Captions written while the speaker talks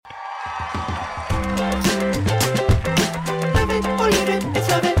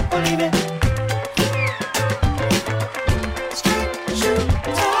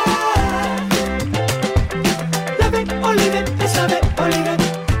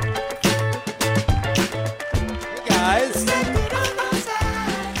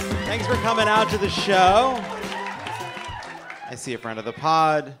coming out to the show. I see a friend of the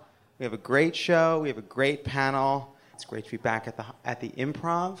pod. We have a great show. We have a great panel. It's great to be back at the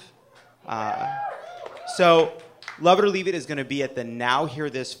Improv. So, Love It or Leave It is going to be at the Now Hear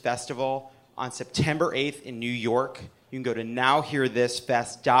This Festival on September 8th in New York. You can go to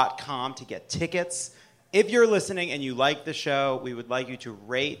nowhearthisfest.com to get tickets. If you're listening and you like the show, we would like you to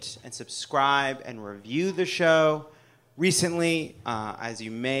rate and subscribe and review the show. Recently, as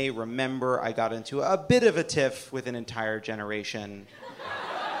you may remember, I got into a bit of a tiff with an entire generation.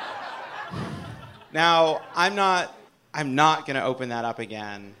 Now, I'm not going to open that up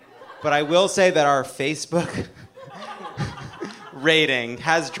again, but I will say that our Facebook rating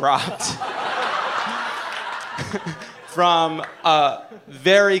has dropped from a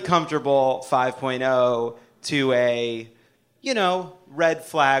very comfortable 5.0 to a, red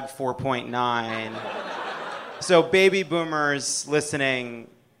flag 4.9. So baby boomers listening,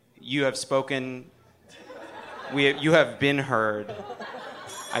 you have spoken. You have been heard.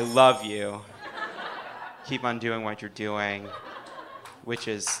 I love you. Keep on doing what you're doing, which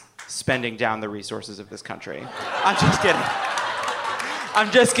is spending down the resources of this country. I'm just kidding. I'm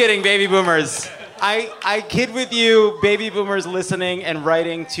just kidding, baby boomers. I kid with you, baby boomers listening and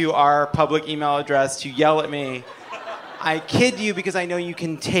writing to our public email address to yell at me. I kid you because I know you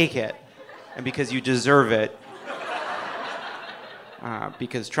can take it and because you deserve it.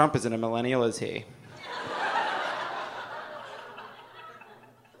 Because Trump isn't a millennial, is he?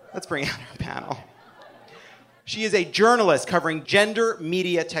 Let's bring out our panel. She is a journalist covering gender,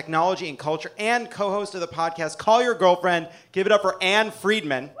 media, technology, and culture, and co-host of the podcast Call Your Girlfriend. Give it up for Ann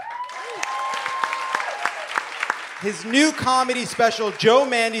Friedman. His new comedy special, Joe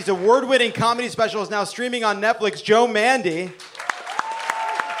Mandy's award-winning comedy special, is now streaming on Netflix, Joe Mandy.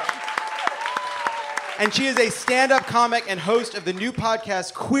 And she is a stand-up comic and host of the new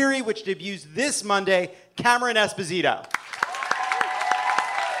podcast Query, which debuts this Monday, Cameron Esposito.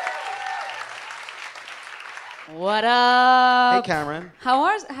 What up? Hey, Cameron. How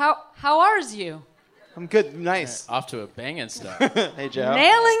are you? I'm good. Nice. Off to a banging start. Hey, Joe.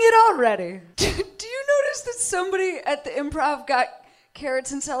 Nailing it already. Do you notice that somebody at the Improv got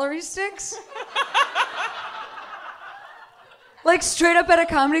carrots and celery sticks? Like, straight up at a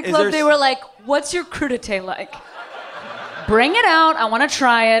comedy club, they were like, what's your crudité like? Bring it out. I want to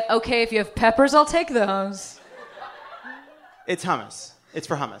try it. Okay, if you have peppers, I'll take those. It's hummus. It's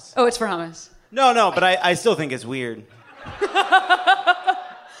for hummus. Oh, it's for hummus. No, but I still think it's weird.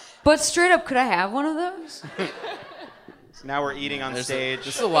 But straight up, could I have one of those? So now we're eating on stage.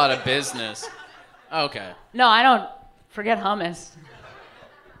 This is a lot of business. Okay. No, I don't. Forget hummus.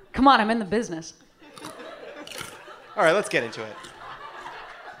 Come on, I'm in the business. All right, let's get into it.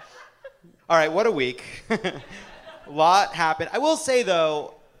 All right, what a week. A lot happened. I will say,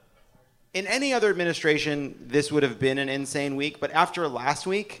 though, in any other administration, this would have been an insane week. But after last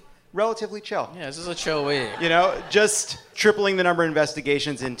week, relatively chill. Yeah, this is a chill week. Just tripling the number of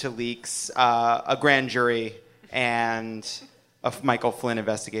investigations into leaks, a grand jury, and a Michael Flynn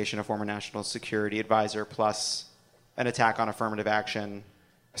investigation, a former national security advisor, plus an attack on affirmative action.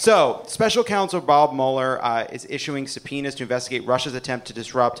 So, Special Counsel Bob Mueller is issuing subpoenas to investigate Russia's attempt to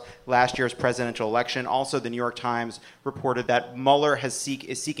disrupt last year's presidential election. Also, the New York Times reported that Mueller is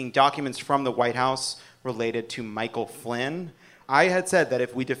seeking documents from the White House related to Michael Flynn. I had said that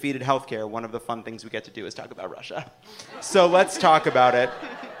if we defeated healthcare, one of the fun things we get to do is talk about Russia. So let's talk about it.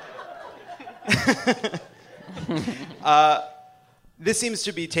 This seems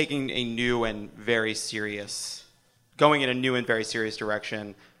to be going in a new and very serious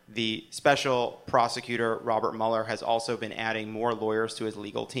direction. The special prosecutor, Robert Mueller, has also been adding more lawyers to his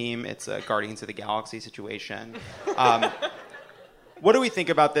legal team. It's a Guardians of the Galaxy situation. What do we think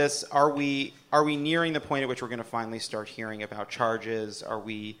about this? Are we nearing the point at which we're going to finally start hearing about charges? Are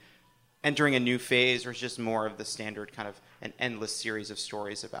we entering a new phase, or is it just more of the standard kind of an endless series of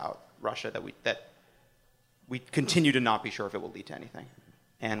stories about Russia that we continue to not be sure if it will lead to anything?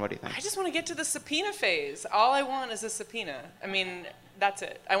 Anne, what do you think? I just want to get to the subpoena phase. All I want is a subpoena. I mean, that's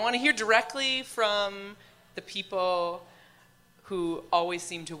it. I want to hear directly from the people who always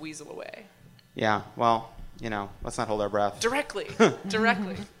seem to weasel away. Yeah, well, let's not hold our breath. Directly.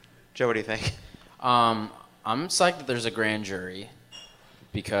 Joe, what do you think? I'm psyched that there's a grand jury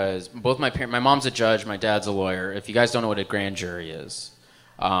because both my mom's a judge, my dad's a lawyer. If you guys don't know what a grand jury is,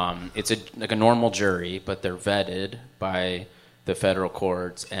 it's like a normal jury, but they're vetted by the federal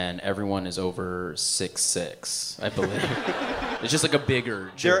courts, and everyone is over 6'6", I believe. It's just like a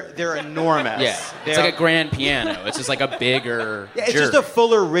bigger jury. They're enormous. Yeah, it's like a grand piano. It's just like a bigger it's jury. just a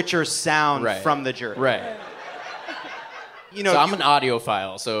fuller, richer sound from the jury. Right. you know, So I'm an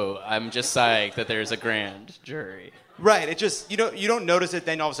audiophile, so I'm just psyched that there's a grand jury. right. It just you don't notice it.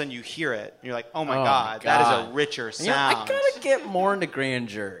 Then all of a sudden you hear it. And you're like, oh my god, that is a richer And you're like, sound. I gotta get more into grand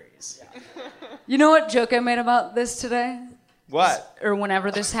juries. You know what joke I made about this today? What? Or whenever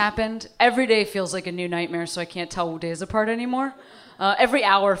this happened? Every day feels like a new nightmare, so I can't tell days apart anymore. Every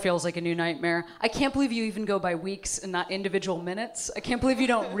hour feels like a new nightmare. I can't believe you even go by weeks and not individual minutes. I can't believe you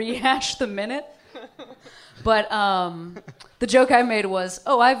don't rehash the minute. But the joke I made was,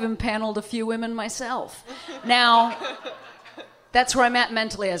 oh, I've impaneled a few women myself. Now, that's where I'm at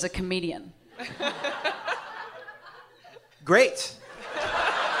mentally as a comedian. Great.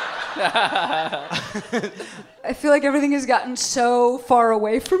 I feel like everything has gotten so far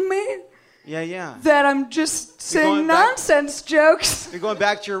away from me Yeah. that I'm just saying going back- nonsense jokes. You're going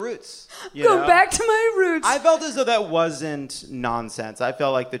back to your roots. You Go know? back to my roots. I felt as though that wasn't nonsense. I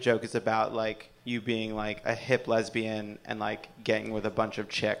felt like the joke is about like you being like a hip lesbian and like getting with a bunch of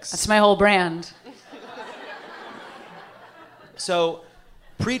chicks. That's my whole brand. So,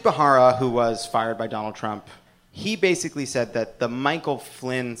 Preet Bharara, who was fired by Donald Trump, he basically said that the Michael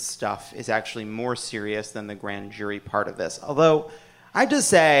Flynn stuff is actually more serious than the grand jury part of this. Although, I just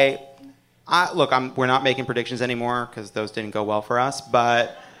say, we're not making predictions anymore because those didn't go well for us.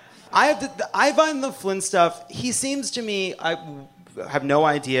 But I find the Flynn stuff. He seems to me. I have no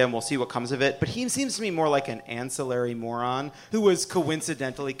idea, and we'll see what comes of it. But he seems to me more like an ancillary moron who was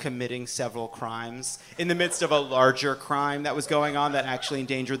coincidentally committing several crimes in the midst of a larger crime that was going on that actually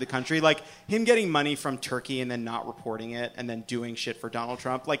endangered the country. Like him getting money from Turkey and then not reporting it and then doing shit for Donald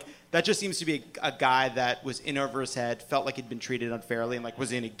Trump. Like that just seems to be a guy that was in over his head, felt like he'd been treated unfairly, and like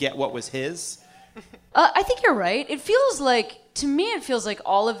was going to get what was his. I think you're right. To me, it feels like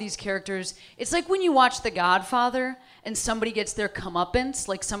all of these characters, it's like when you watch The Godfather and somebody gets their comeuppance,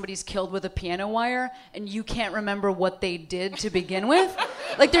 like somebody's killed with a piano wire, and you can't remember what they did to begin with.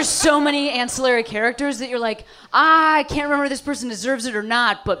 Like there's so many ancillary characters that you're like, I can't remember if this person deserves it or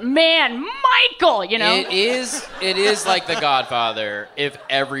not, but man, Michael, you know? It is like The Godfather if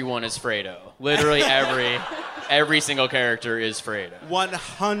everyone is Fredo. Literally every single character is Fredo.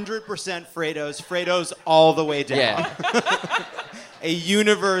 100% Fredo's all the way down. Yeah. A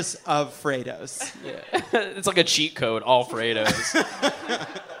universe of Fredos. Yeah. It's like a cheat code, all Fredos.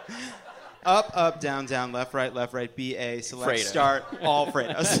 Up, down, left, right, BA, select, Fredo. start, all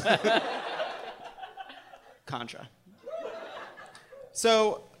Fredos. Contra.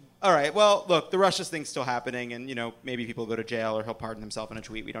 So, all right, well, look, the Russia's thing's still happening, and, you know, maybe people go to jail or he'll pardon himself in a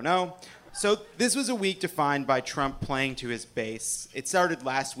tweet, we don't know. So this was a week defined by Trump playing to his base. It started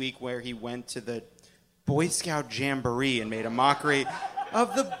last week where he went to the Boy Scout Jamboree and made a mockery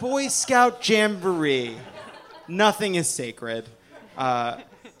of the Boy Scout Jamboree. Nothing is sacred.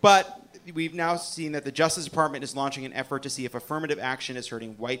 But we've now seen that the Justice Department is launching an effort to see if affirmative action is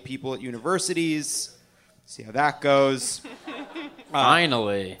hurting white people at universities. See how that goes.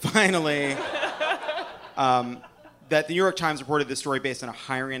 Finally. That the New York Times reported this story based on a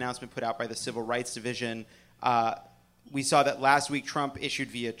hiring announcement put out by the Civil Rights Division. We saw that last week Trump issued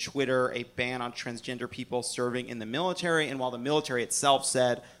via Twitter a ban on transgender people serving in the military, and while the military itself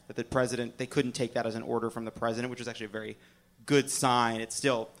said that they couldn't take that as an order from the president, which was actually a very good sign, it's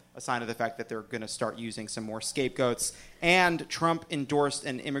still a sign of the fact that they're going to start using some more scapegoats. And Trump endorsed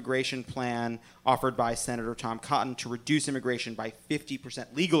an immigration plan offered by Senator Tom Cotton to reduce immigration by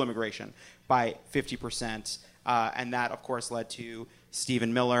 50%, legal immigration by 50%. And that, of course, led to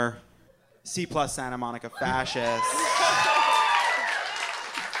Stephen Miller, C+ Santa Monica fascist,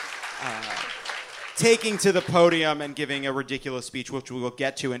 taking to the podium and giving a ridiculous speech, which we will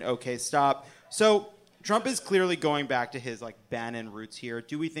get to in OK Stop. So Trump is clearly going back to his like Bannon roots here.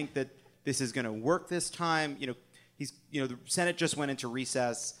 Do we think that this is going to work this time? The Senate just went into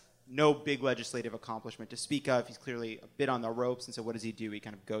recess. No big legislative accomplishment to speak of. He's clearly a bit on the ropes, and so what does he do? He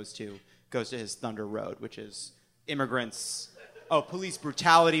kind of goes to his Thunder Road, which is immigrants. Oh, police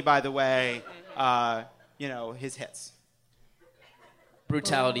brutality, by the way. His hits.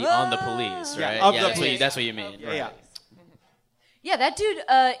 Brutality on the police, right? Yeah, That's what you mean. Yeah, yeah. Yeah, that dude,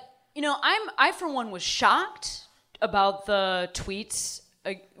 I for one was shocked about the tweets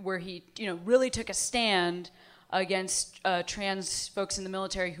where he, really took a stand against trans folks in the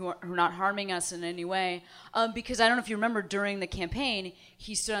military who are not harming us in any way. Because I don't know if you remember, during the campaign,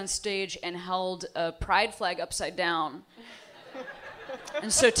 he stood on stage and held a pride flag upside down.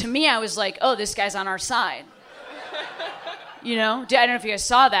 And so to me, I was like, oh, this guy's on our side. You know, I don't know if you guys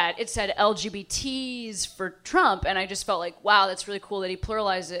saw that. It said LGBTs for Trump, and I just felt like, wow, that's really cool that he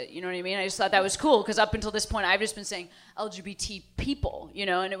pluralized it. You know what I mean? I just thought that was cool because up until this point, I've just been saying LGBT people, you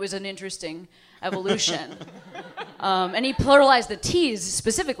know, and it was an interesting evolution. And he pluralized the T's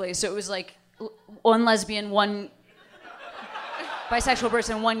specifically, so it was like one lesbian, one bisexual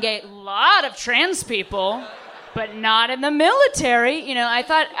person, one gay, lot of trans people, but not in the military. You know,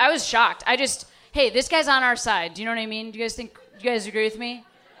 I was shocked. Hey, this guy's on our side. Do you know what I mean? Do you guys agree with me?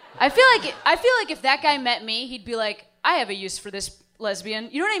 I feel like if that guy met me, he'd be like, I have a use for this lesbian.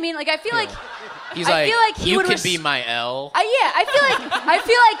 You know what I mean? Like I feel like He's I feel like he you would could be my L. I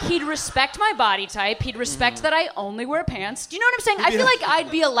feel like he'd respect my body type. He'd respect that I only wear pants. Do you know what I'm saying? I feel like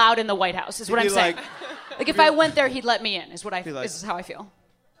I'd be allowed in the White House. Is what I'm saying. Like if I went there, he'd let me in. Is this is how I feel.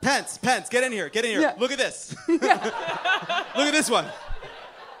 Pence, get in here. Yeah. Look at this. Look at this one.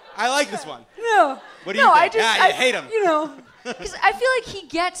 I like this one. No. What do you think? I hate him. You know, because I feel like he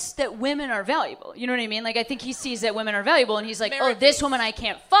gets that women are valuable. You know what I mean? Like I think he sees that women are valuable, and he's like, oh, this woman I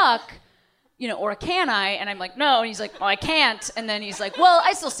can't fuck, you know, or can I? And I'm like, no. And he's like, well, I can't. And then he's like, well,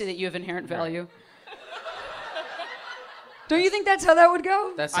 I still see that you have inherent value. Don't you think that's how that would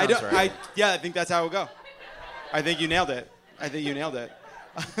go? That sounds right. I think that's how it would go. I think you nailed it.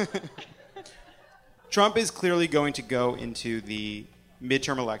 Trump is clearly going to go into the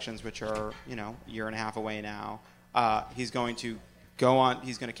midterm elections, which are, you know, a year and a half away now. He's going to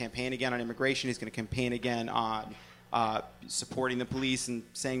campaign again on immigration. He's going to campaign again on supporting the police and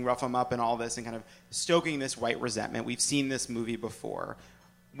saying rough them up and all this and kind of stoking this white resentment. We've seen this movie before.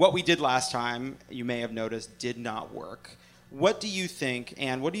 What we did last time, you may have noticed, did not work. What do you think,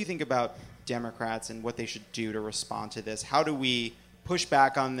 and what do you think about Democrats and what they should do to respond to this? How do we push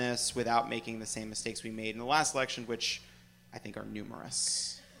back on this without making the same mistakes we made in the last election, which I think are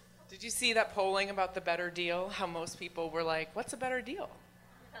numerous? Did you see that polling about the better deal? How most people were like, "What's a better deal?"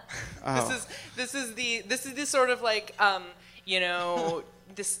 Oh. This is the sort of like the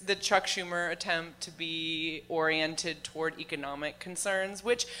Chuck Schumer attempt to be oriented toward economic concerns.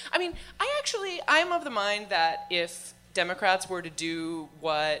 Which I mean, I'm of the mind that if Democrats were to do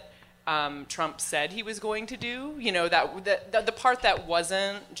what Trump said he was going to do, you know, that the part that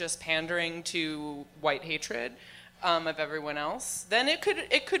wasn't just pandering to white hatred of everyone else, then it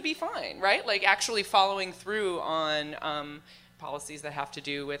could be fine, right? Like actually following through on policies that have to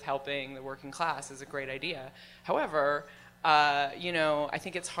do with helping the working class is a great idea. However, I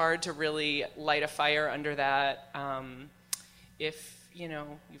think it's hard to really light a fire under that if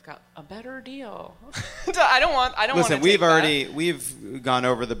you've got a better deal. I don't want to take that. We've gone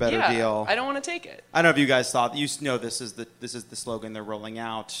over the better deal. I don't want to take it. I don't know if you guys thought, this is the slogan they're rolling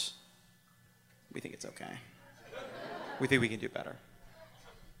out. We think it's okay. We think we can do better.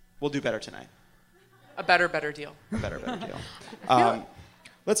 We'll do better tonight. A better deal. A better deal.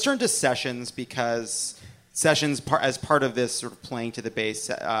 Let's turn to Sessions, because Sessions, as part of this sort of playing to the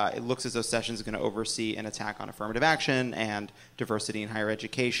base, it looks as though Sessions is going to oversee an attack on affirmative action and diversity in higher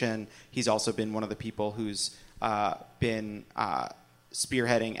education. He's also been one of the people who's been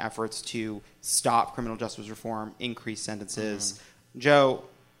spearheading efforts to stop criminal justice reform, increase sentences. Joe,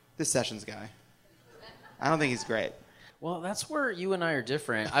 this Sessions guy, I don't think he's great. Well, that's where you and I are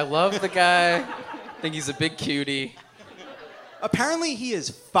different. I love the guy. I think he's a big cutie. Apparently, he is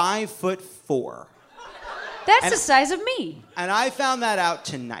 5'4". That's the size of me. And I found that out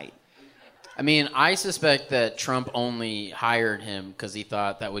tonight. I mean, I suspect that Trump only hired him because he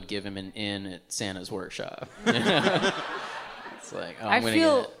thought that would give him an in at Santa's workshop. It's like, oh, I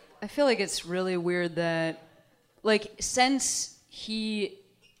feel like it's really weird that, like, since he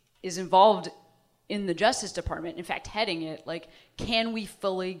is involved in the Justice Department, in fact, heading it, like, can we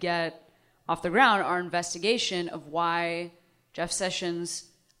fully get off the ground our investigation of why Jeff Sessions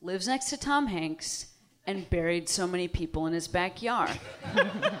lives next to Tom Hanks and buried so many people in his backyard?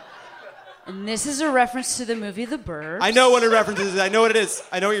 And this is a reference to the movie The Burbs. I know what a reference is. I know what it is.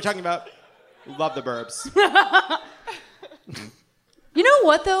 I know what you're talking about. Love The Burbs. You know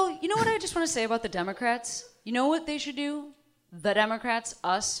what, though? You know what I just want to say about the Democrats? You know what they should do? The Democrats,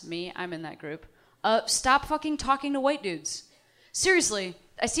 us, me, I'm in that group. Stop fucking talking to white dudes. Seriously,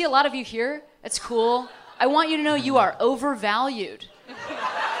 I see a lot of you here. It's cool. I want you to know you are overvalued.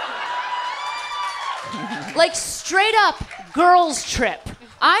 Like, straight up, girls trip.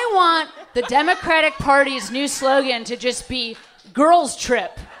 I want the Democratic Party's new slogan to just be girls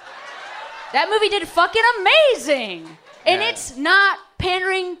trip. That movie did fucking amazing. And it's not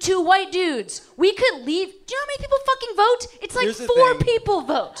pandering to white dudes. We could leave. Do you know how many people fucking vote? It's like 4 people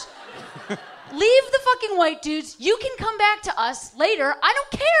vote. Leave the fucking white dudes. You can come back to us later. I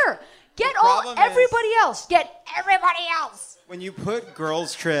don't care. Get everybody else. Get everybody else. When you put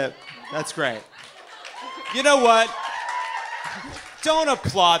girls trip, that's great. You know what? Don't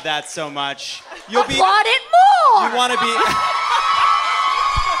applaud that so much. Applaud it more! You want to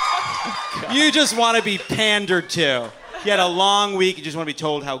be... You just want to be pandered to. You had a long week, you just want to be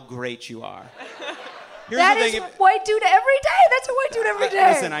told how great you are. That is white dude every day. That's a white dude every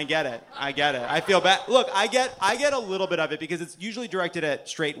day. Listen, I get it. I feel bad. Look, I get a little bit of it because it's usually directed at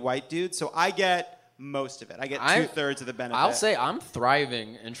straight white dudes, so I get most of it. I get 2/3 of the benefit. I'll say I'm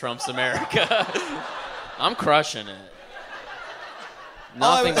thriving in Trump's America. I'm crushing it.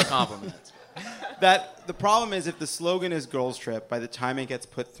 Nothing but compliments. That the problem is if the slogan is girls trip, by the time it gets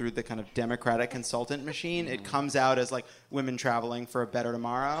put through the kind of Democratic consultant machine, it comes out as like women traveling for a better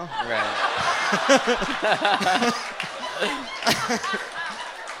tomorrow. Right.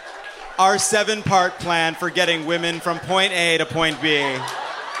 Our 7-part plan for getting women from point A to point B.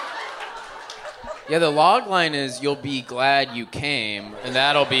 Yeah, the log line is you'll be glad you came, and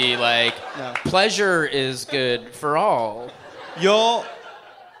that'll be like, pleasure is good for all. You'll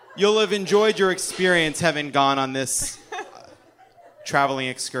have enjoyed your experience having gone on this traveling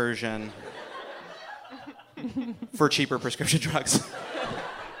excursion for cheaper prescription drugs.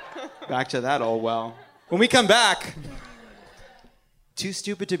 Back to that old well. When we come back, too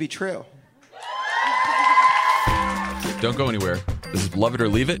stupid to be true. Don't go anywhere. This is Love It or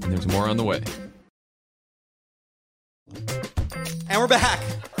Leave It, and there's more on the way. And we're back.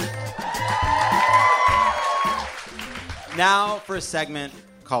 Now for a segment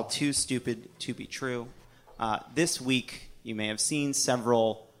called Too Stupid to Be True. This week, you may have seen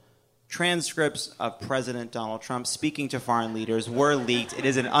several transcripts of President Donald Trump speaking to foreign leaders were leaked. It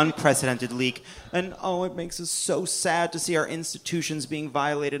is an unprecedented leak. And, it makes us so sad to see our institutions being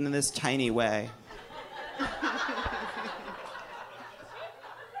violated in this tiny way.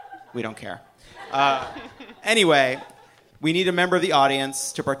 We don't care. Anyway, we need a member of the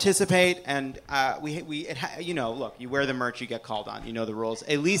audience to participate, and look, you wear the merch, you get called on. You know the rules.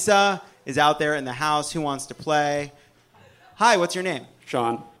 Elisa is out there in the house. Who wants to play? Hi, what's your name?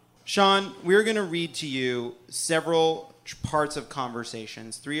 Sean. Sean, we're going to read to you several parts of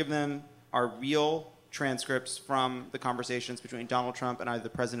conversations. 3 of them are real transcripts from the conversations between Donald Trump and either the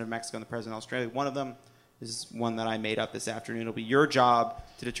President of Mexico and the President of Australia. One of them is one that I made up this afternoon. It'll be your job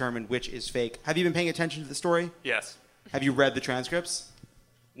to determine which is fake. Have you been paying attention to the story? Yes. Have you read the transcripts?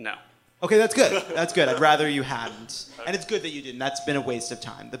 No. Okay, that's good. That's good. I'd rather you hadn't. And it's good that you didn't. That's been a waste of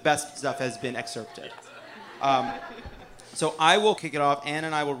time. The best stuff has been excerpted. So I will kick it off. Ann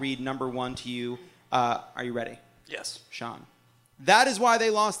and I will read number 1 to you. Are you ready? Yes. Sean. That is why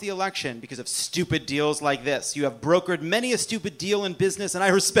they lost the election, because of stupid deals like this. You have brokered many a stupid deal in business, and I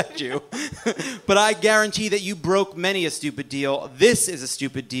respect you. But I guarantee that you broke many a stupid deal. This is a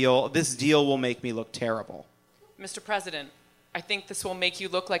stupid deal. This deal will make me look terrible. Mr. President, I think this will make you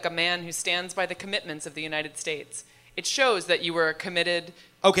look like a man who stands by the commitments of the United States. It shows that you were committed...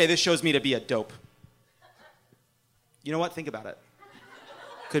 Okay, this shows me to be a dope. You know what? Think about it.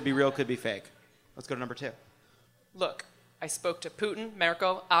 Could be real, could be fake. Let's go to number 2. Look, I spoke to Putin,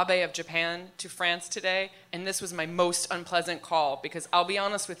 Merkel, Abe of Japan, to France today, and this was my most unpleasant call because I'll be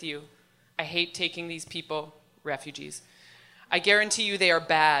honest with you, I hate taking these people, refugees. I guarantee you they are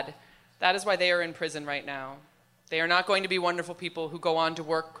bad. That is why they are in prison right now. They are not going to be wonderful people who go on to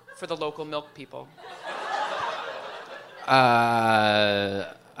work for the local milk people. I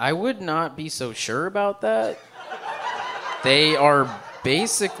would not be so sure about that. They are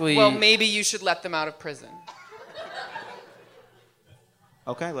basically... Well, maybe you should let them out of prison.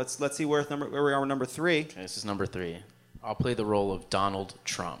 Okay, let's see where we are with number 3. Okay, this is number 3. I'll play the role of Donald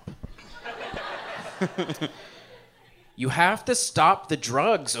Trump. You have to stop the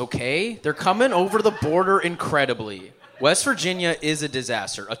drugs, okay? They're coming over the border incredibly. West Virginia is a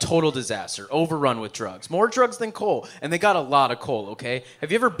disaster, a total disaster, overrun with drugs. More drugs than coal, and they got a lot of coal, okay?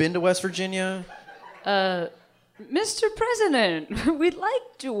 Have you ever been to West Virginia? Mr. President, we'd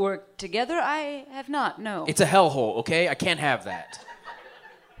like to work together. I have not, no. It's a hellhole, okay? I can't have that.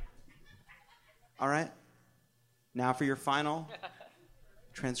 All right. Now for your final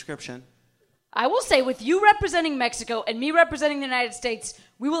transcription. I will say, with you representing Mexico and me representing the United States,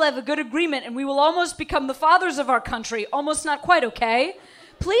 we will have a good agreement and we will almost become the fathers of our country. Almost not quite, okay?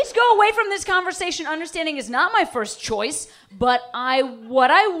 Please go away from this conversation. Understanding is not my first choice, but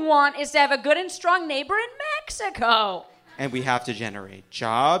what I want is to have a good and strong neighbor in Mexico. And we have to generate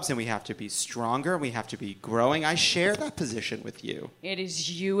jobs, and we have to be stronger, and we have to be growing. I share that position with you. It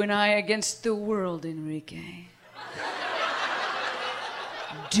is you and I against the world, Enrique.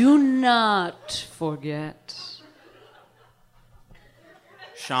 Do not forget.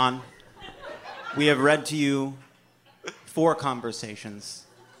 Sean, we have read to you 4 conversations.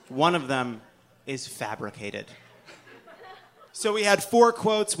 One of them is fabricated. So we had 4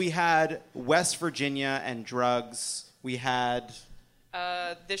 quotes. We had West Virginia and drugs. We had...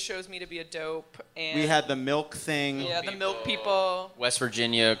 This shows me to be a dope. And we had the milk thing. Yeah, the milk people. West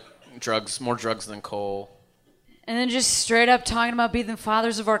Virginia, drugs, more drugs than coal. And then just straight up talking about being the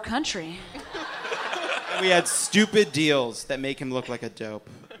fathers of our country. We had stupid deals that make him look like a dope.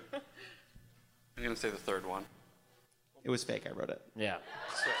 I'm going to say the third one. It was fake. I wrote it. Yeah.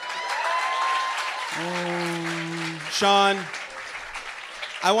 Sean,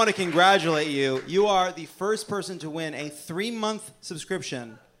 I want to congratulate you. You are the first person to win a 3-month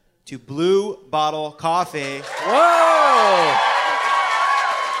subscription to Blue Bottle Coffee. Whoa!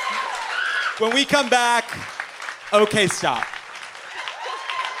 When we come back, okay, stop.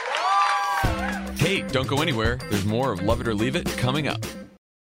 Hey, don't go anywhere. There's more of Love It or Leave It coming up.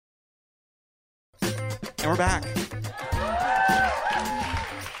 And we're back.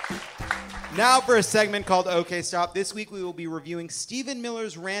 Now for a segment called OK Stop. This week we will be reviewing Stephen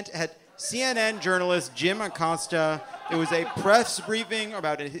Miller's rant at CNN journalist Jim Acosta. It was a press briefing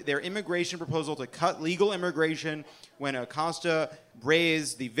about their immigration proposal to cut legal immigration when Acosta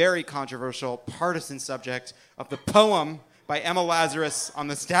raised the very controversial partisan subject of the poem by Emma Lazarus on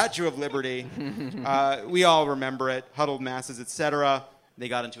the Statue of Liberty. We all remember it, huddled masses, etc. They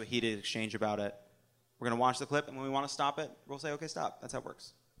got into a heated exchange about it. We're going to watch the clip, and when we want to stop it, we'll say, okay, stop. That's how it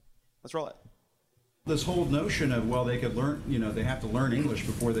works. Let's roll it. This whole notion of, well, they could learn, they have to learn English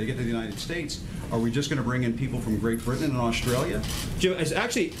before they get to the United States. Are we just going to bring in people from Great Britain and Australia? Jim,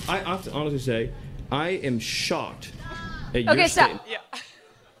 actually, I have to honestly say, I am shocked at your Okay, stop. statement. Yeah.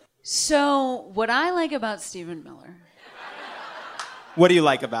 So, what I like about Stephen Miller, What do you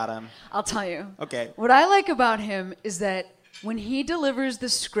like about him? I'll tell you. Okay. What I like about him is that when he delivers the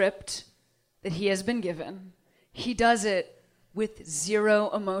script that he has been given, he does it with 0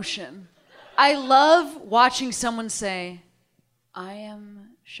 emotion. I love watching someone say, I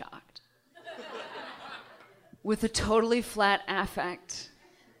am shocked. With a totally flat affect.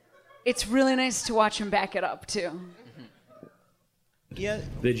 It's really nice to watch him back it up, too. Yeah.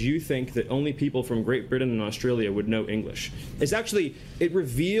 That you think that only people from Great Britain and Australia would know English. It's actually, it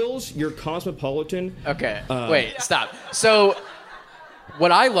reveals your cosmopolitan... Okay, wait, stop. So,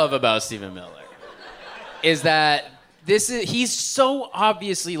 what I love about Stephen Miller is that he's so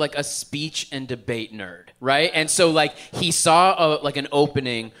obviously like a speech and debate nerd, right? And so like he saw an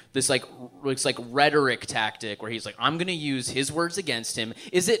opening, this like rhetoric tactic where he's like, I'm gonna use his words against him.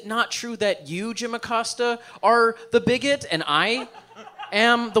 Is it not true that you, Jim Acosta, are the bigot and I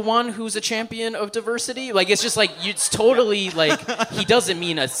am the one who's a champion of diversity? Like it's just like it's totally like he doesn't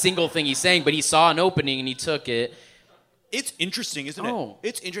mean a single thing he's saying, but he saw an opening and he took it. It's interesting, isn't Oh. it?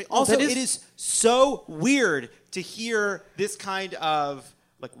 It's interesting. Also, it is so weird to hear this kind of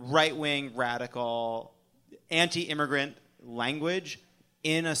like right-wing, radical, anti-immigrant language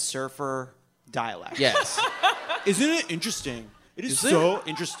in a surfer dialect. Yes. Isn't it interesting? It is Is so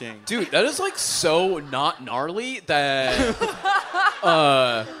interesting. Dude, that is like so not gnarly that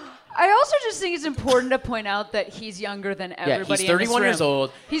I also just think it's important to point out that he's younger than everybody. he's 31 in this years room.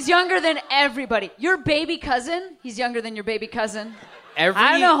 old. He's younger than everybody. Your baby cousin, he's younger than your baby cousin. I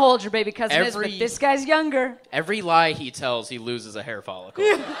don't know how old your baby cousin is, but this guy's younger. Every lie he tells, he loses a hair follicle.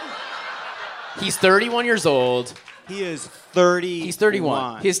 He's 31 years old. He is 30. He's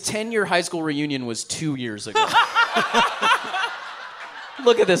 31. His 10-year high school reunion was 2 years ago.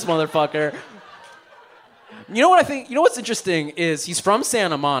 Look at this motherfucker. You know what I think? You know what's interesting is he's from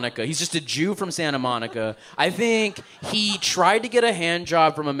Santa Monica. He's just a Jew from Santa Monica. I think he tried to get a hand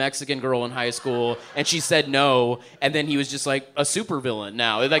job from a Mexican girl in high school, and she said no. And then he was just like a supervillain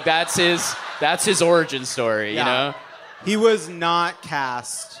now. Like that's his origin story. You know? He was not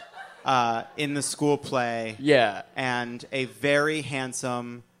cast in the school play. Yeah. And a very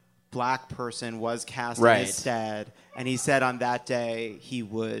handsome black person was cast in Right. his stead. And he said on that day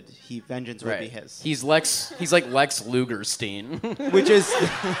vengeance would be his. He's like Lex Lugerstein. Which is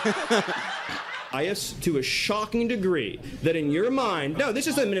bias to a shocking degree that in your mind, no, this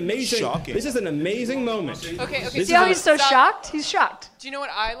is an amazing moment. Okay. This See how is he's so Stop. shocked? He's shocked. Do you know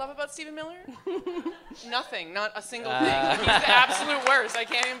what I love about Stephen Miller? Nothing. Not a single thing. He's the absolute worst. I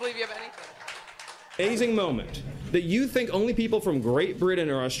can't even believe you have anything. amazing moment that you think only people from Great Britain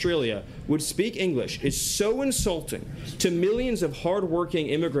or Australia would speak English is so insulting to millions of hardworking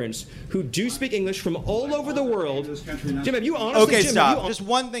immigrants who do speak English from all over the world. Jim, have you honestly... Okay, Jim, stop. Just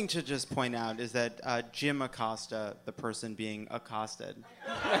one thing to just point out is that Jim Acosta, the person being accosted.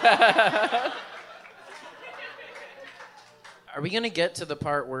 Are we going to get to the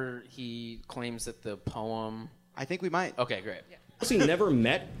part where he claims that the poem I think we might. Okay, great. Honestly, never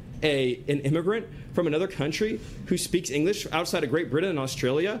met an immigrant from another country who speaks English outside of Great Britain and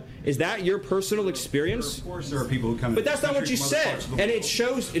Australia? Is that your personal experience? Of course, there are people who come. But that's not what you said, and it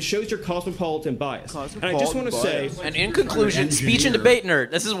shows your cosmopolitan bias. And I just want to say, And in conclusion, speech and debate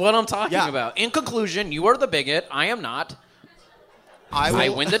nerd. This is what I'm talking about. In conclusion, you are the bigot. I am not. I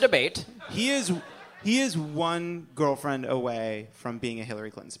win the debate. He is one girlfriend away from being a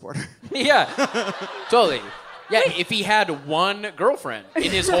Hillary Clinton supporter. Yeah, totally. Yeah, if he had one girlfriend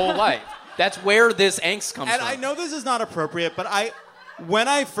in his whole life, that's where this angst comes And from. I know this is not appropriate, but when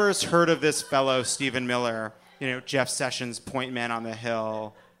I first heard of this fellow Stephen Miller, Jeff Sessions' point man on the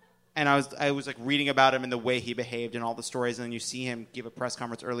Hill, and I was like reading about him and the way he behaved and all the stories, and then you see him give a press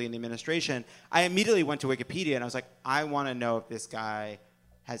conference early in the administration, I immediately went to Wikipedia and I was like, I want to know if this guy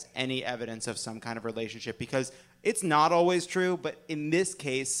has any evidence of some kind of relationship, because it's not always true, but in this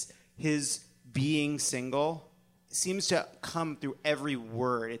case, his being single seems to come through every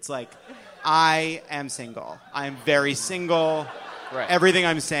word. It's like, I am single. I'm very single. Right. Everything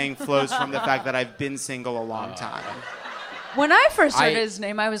I'm saying flows from the fact that I've been single a long time. When I first heard his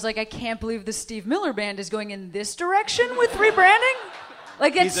name, I was like, I can't believe the Steve Miller Band is going in this direction with rebranding.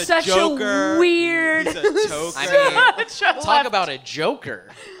 Like, it's He's a such joker. a weird... He's a toker. I mean, talk about a joker.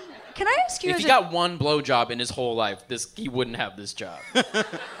 Can I ask you... If he got one blowjob in his whole life, he wouldn't have this job.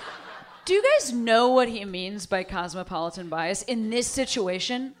 Do you guys know what he means by cosmopolitan bias in this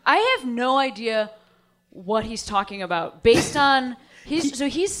situation? I have no idea what he's talking about. Based on so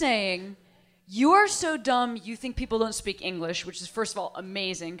he's saying, you are so dumb you think people don't speak English, which is first of all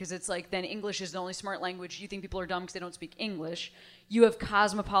amazing, because it's like then English is the only smart language. You think people are dumb because they don't speak English. You have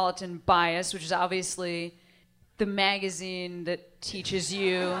cosmopolitan bias, which is obviously the magazine that teaches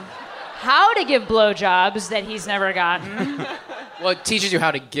you how to give blowjobs that he's never gotten. Well, it teaches you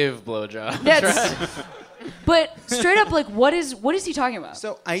how to give blowjobs. That's, but straight up, like, what is he talking about?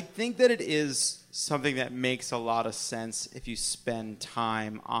 So I think that it is something that makes a lot of sense if you spend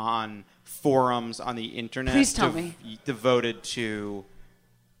time on forums on the internet. Please tell me. Devoted to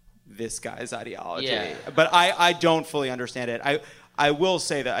this guy's ideology. Yeah. But I don't fully understand it. I will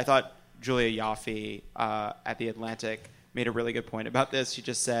say that I thought Julia Yaffe at The Atlantic made a really good point about this. She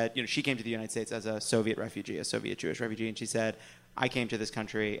just said, she came to the United States as a Soviet refugee, a Soviet Jewish refugee, and she said, I came to this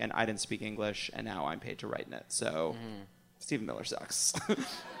country and I didn't speak English, and now I'm paid to write in it. So Stephen Miller sucks.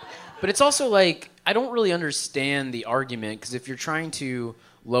 But it's also like, I don't really understand the argument, because if you're trying to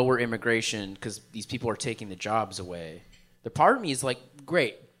lower immigration because these people are taking the jobs away, the part of me is like,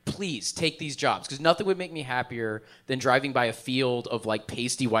 great, please take these jobs, because nothing would make me happier than driving by a field of like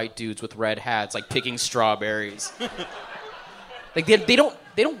pasty white dudes with red hats, like picking strawberries. Like they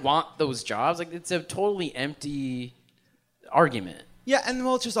don't want those jobs. Like, it's a totally empty argument. Yeah, and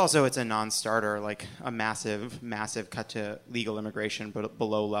well, it's a non-starter, like a massive, massive cut to legal immigration, but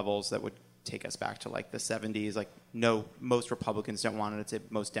below levels that would take us back to like the 70s. Like, no, most Republicans don't want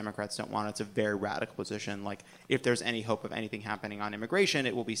it. Most Democrats don't want it. It's a very radical position. Like, if there's any hope of anything happening on immigration,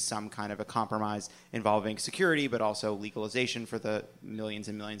 it will be some kind of a compromise involving security, but also legalization for the millions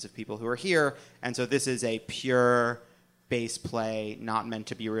and millions of people who are here. And so this is a pure base play, not meant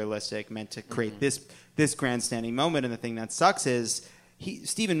to be realistic, meant to create this grandstanding moment. And the thing that sucks is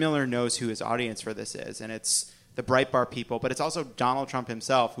Stephen Miller knows who his audience for this is, and it's the Breitbart people, but it's also Donald Trump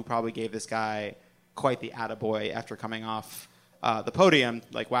himself, who probably gave this guy quite the attaboy after coming off the podium.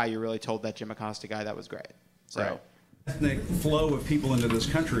 Like, wow, you really told that Jim Acosta guy that was great. So. Right. Ethnic flow of people into this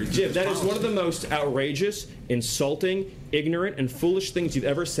country. Jim, that is one of the most outrageous, insulting, ignorant, and foolish things you've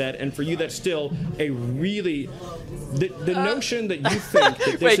ever said. And for you, that's still a really... The notion that you think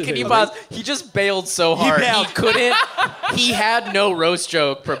that this Wait, is can a you pause? He just bailed so hard. He couldn't... He had no roast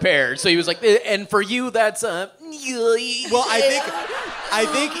joke prepared. So he was like, and for you, that's a... Well, I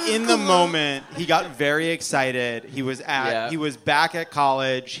think in the moment he got very excited. He was back at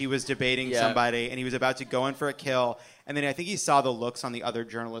college. He was debating somebody, and he was about to go in for a kill. And then I think he saw the looks on the other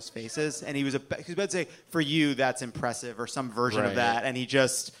journalists' faces, and he was about to say, "For you, that's impressive," or some version of that. And he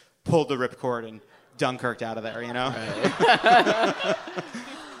just pulled the ripcord and Dunkirked out of there.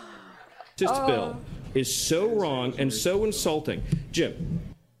 This bill is so wrong and so insulting, Jim.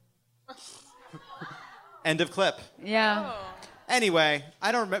 End of clip. Yeah. Anyway,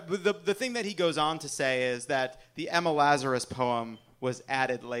 I don't remember. The thing that he goes on to say is that the Emma Lazarus poem was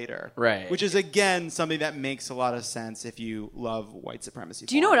added later. Right. Which is, again, something that makes a lot of sense if you love white supremacy.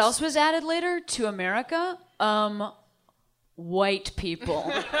 Do you know what else was added later to America? White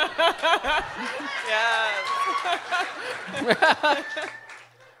people.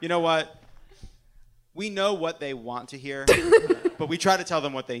 You know what? We know what they want to hear, but we try to tell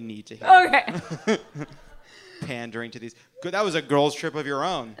them what they need to hear. Okay. pandering to these. Good, that was a girls' trip of your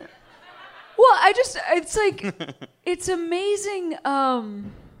own. Well, it's like, it's amazing. Guys,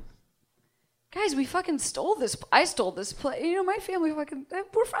 we fucking stole this. I stole this play. You know, my family fucking.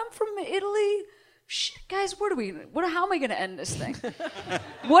 I'm from Italy. Shit, guys, how am I going to end this thing?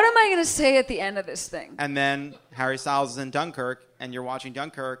 What am I going to say at the end of this thing? And then Harry Styles is in Dunkirk, and you're watching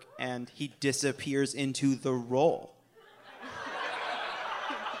Dunkirk, and he disappears into the role.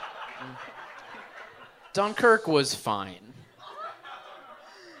 Dunkirk was fine.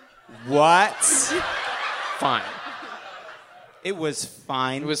 What? Fine. It was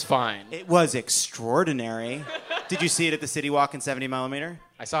fine. It was fine. It was extraordinary. Did you see it at the City Walk in 70mm?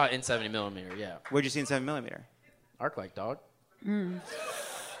 I saw it in 70mm, yeah. Where'd you see it in 7mm? ArcLight, dog.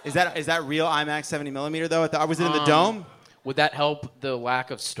 Is that real IMAX 70mm though? Was it in the Dome? Would that help the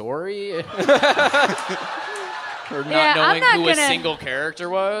lack of story? Or not Yeah, knowing I'm who not a gonna- single character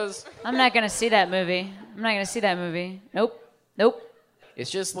was? I'm not going to see that movie. Nope. It's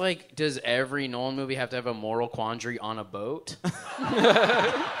just like, does every Nolan movie have to have a moral quandary on a boat?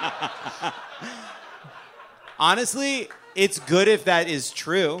 Honestly, it's good if that is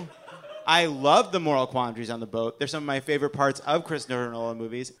true. I love the moral quandaries on the boat. They're some of my favorite parts of Christopher Nolan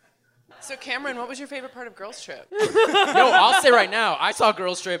movies. So Cameron, what was your favorite part of Girls Trip? No, I'll say right now, I saw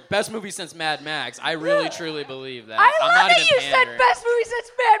Girls Trip, best movie since Mad Max. I really, truly believe that. I I'm love not that even you pandering. said best movie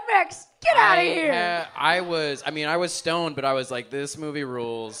since Mad Max. Get out of here. I was stoned, but I was like, this movie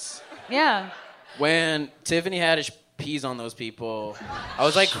rules. Yeah. When Tiffany Haddish pees on those people, I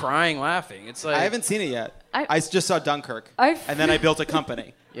was like crying, laughing. It's like I haven't seen it yet. I- I just saw Dunkirk. I've- And then I built a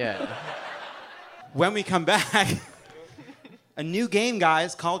company. Yeah. When we come back, a new game,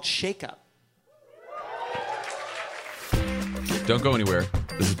 guys, called Shake Up. Don't go anywhere.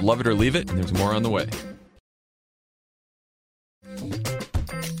 This is Love It or Leave It, and there's more on the way.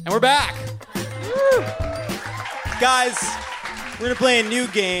 And we're back. Guys, we're going to play a new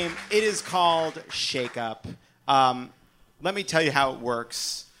game. It is called Shake Up. Let me tell you how it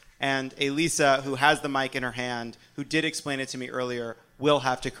works. And Elisa, who has the mic in her hand, who did explain it to me earlier, will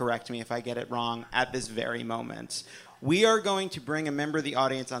have to correct me if I get it wrong at this very moment. We are going to bring a member of the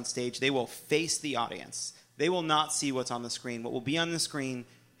audience on stage. They will face the audience. They will not see what's on the screen. What will be on the screen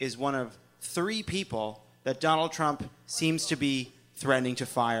is one of 3 people that Donald Trump seems to be threatening to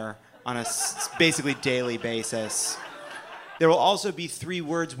fire on a basically daily basis. There will also be 3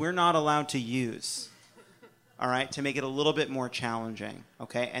 words we're not allowed to use, all right, to make it a little bit more challenging,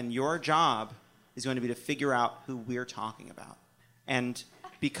 okay? And your job is going to be to figure out who we're talking about. And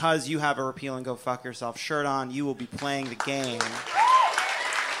because you have a repeal and go fuck yourself shirt on, you will be playing the game.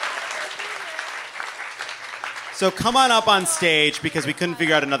 So come on up on stage because we couldn't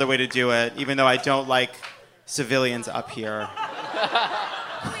figure out another way to do it, even though I don't like civilians up here.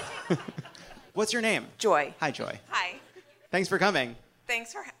 What's your name? Joy. Hi, Joy. Hi. Thanks for coming.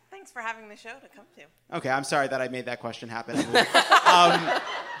 Thanks for having the show to come to. Okay, I'm sorry that I made that question happen.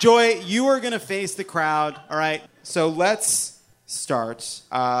 Joy, you are going to face the crowd, all right? So let's start.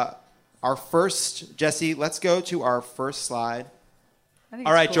 Our first, Jesse, let's go to our first slide.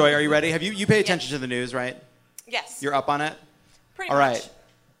 All right, Joy, are you ready? Have you pay attention to the news, right? Yes. You're up on it? Pretty All much. right.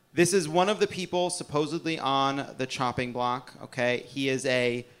 This is one of the people supposedly on the chopping block, okay? He has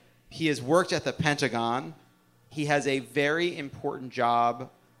worked at the Pentagon. He has a very important job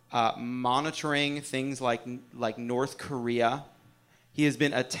monitoring things like North Korea. He has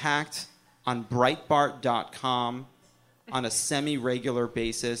been attacked on Breitbart.com on a semi-regular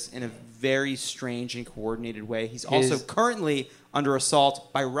basis in a very strange and coordinated way. He's also currently under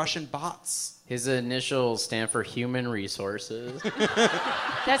assault by Russian bots. His initials stand for Human Resources.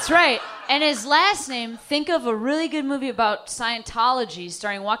 That's right. And his last name, think of a really good movie about Scientology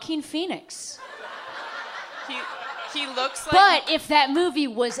starring Joaquin Phoenix. He looks like... But if that movie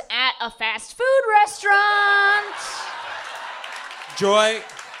was at a fast food restaurant... Joy,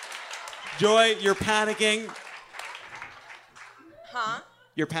 you're panicking. Huh?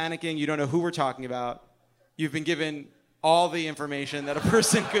 You're panicking. You don't know who we're talking about. You've been given all the information that a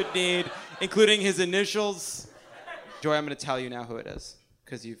person could need, including his initials. Joy, I'm going to tell you now who it is,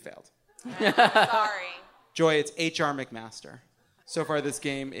 because you failed. Sorry. Joy, it's H.R. McMaster. So far, this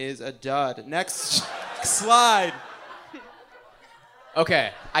game is a dud. Next slide.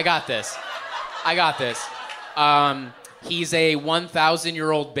 Okay, I got this. He's a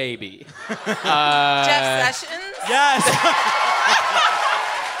 1,000-year-old baby. Jeff Sessions? Yes.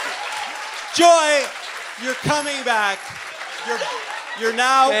 Joy, you're coming back. You're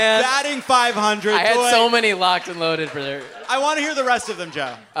now Man, batting 500. I had Joy, so many locked and loaded for there. I want to hear the rest of them,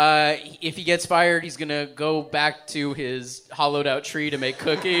 Joe. If he gets fired, he's going to go back to his hollowed-out tree to make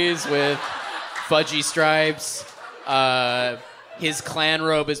cookies with fudgy stripes. His clan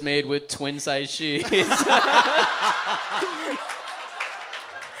robe is made with twin-size sheets.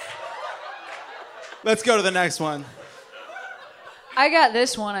 Let's go to the next one. I got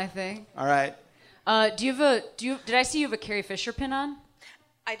this one, I think. All right. Did I see you have a Carrie Fisher pin on?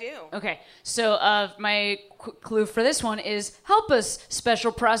 I do. Okay, so my clue for this one is, help us,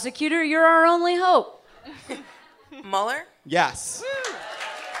 special prosecutor, you're our only hope. Mueller? Yes.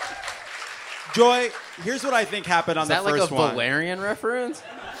 Joy, here's what I think happened on the first one. Is that like a Valerian reference?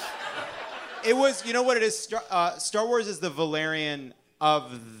 It was, you know what it is? Star Wars is the Valerian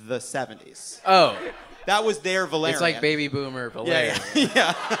of the 70s. Oh. That was their Valerian. It's like Baby Boomer Valerian.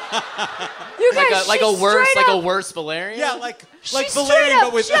 Yeah. You guys, like a worse Valerian? Yeah, like she Valerian,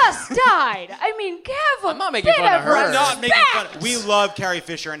 but with just died. I mean, have a I'm not making fun of her. I'm not making fun. We love Carrie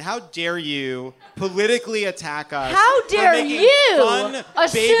Fisher, and how dare you politically attack us? How dare for making you fun Baby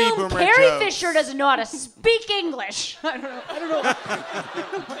assume Boomer Carrie jokes. Fisher doesn't know how to speak English? I don't know.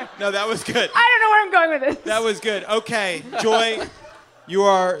 No, that was good. I don't know where I'm going with this. That was good. Okay, Joy, you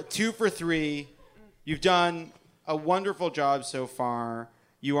are 2 for 3. You've done a wonderful job so far.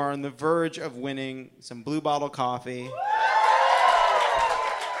 You are on the verge of winning some Blue Bottle coffee.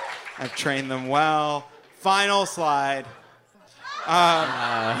 I've trained them well. Final slide.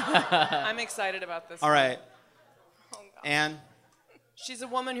 I'm excited about this. All right. Oh, God. Anne? She's a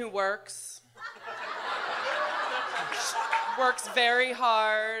woman who works. Works very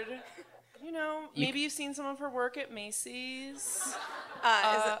hard. You know, maybe you've seen some of her work at Macy's. Is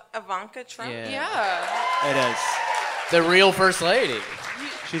it Ivanka Trump? Yeah. It is. The real first lady.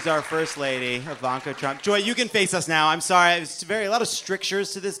 She's our first lady, Ivanka Trump. Joy, you can face us now. I'm sorry. It's a lot of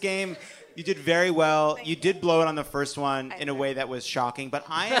strictures to this game. You did very well. You did blow it on the first one in a way that was shocking, but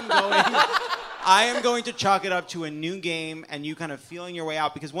I am going to chalk it up to a new game and you kind of feeling your way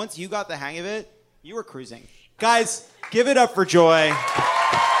out, because once you got the hang of it, you were cruising. Guys, give it up for Joy.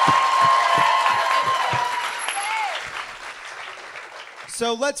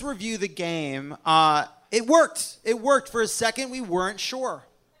 So let's review the game. It worked. It worked. For a second, we weren't sure.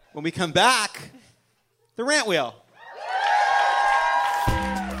 When we come back, the rant wheel.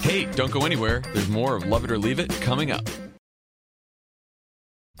 Hey, don't go anywhere. There's more of Love It or Leave It coming up.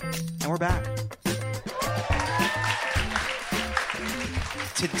 And we're back.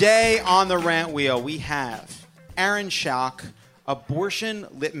 Today on the rant wheel, we have Aaron Schock, abortion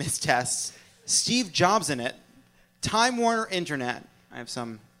litmus tests, Steve Jobs in it, Time Warner Internet. I have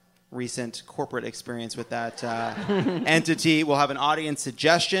some recent corporate experience with that entity. We'll have an audience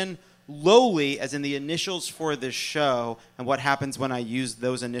suggestion. Lowly, as in the initials for this show, and what happens when I use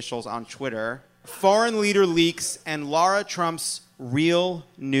those initials on Twitter. Foreign leader leaks and Lara Trump's Real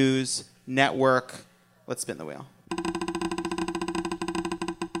News Network. Let's spin the wheel.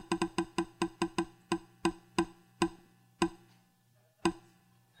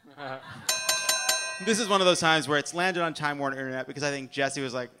 This is one of those times where it's landed on Time Warner Internet because I think Jesse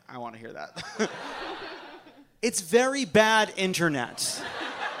was like, I want to hear that. It's very bad internet.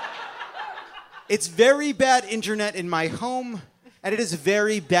 It's very bad internet in my home, and it is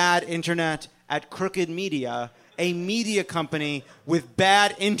very bad internet at Crooked Media, a media company with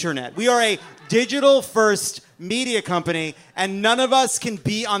bad internet. We are a digital-first media company, and none of us can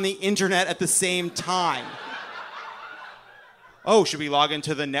be on the internet at the same time. Oh, should we log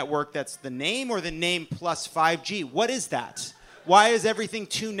into the network that's the name or the name plus 5G? What is that? Why is everything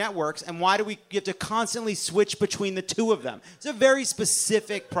two networks, and why do we have to constantly switch between the two of them? It's a very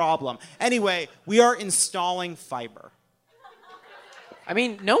specific problem. Anyway, we are installing fiber. I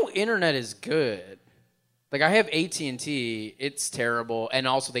mean, no internet is good. Like, I have AT&T. It's terrible. And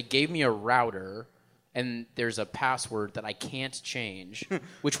also, they gave me a router, and there's a password that I can't change,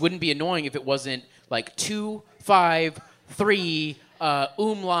 which wouldn't be annoying if it wasn't, like, 253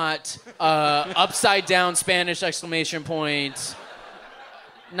 umlaut, upside down Spanish exclamation point,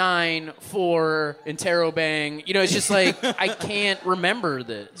 9-4 interrobang. You know, it's just like I can't remember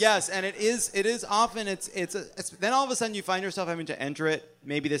this. Yes, and it is often it's then all of a sudden you find yourself having to enter it.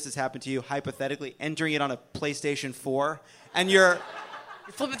 Maybe this has happened to you hypothetically, entering it on a PlayStation 4, and you're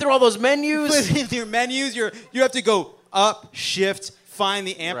flipping through all those menus. Flipping through menus, you have to go up, shift, find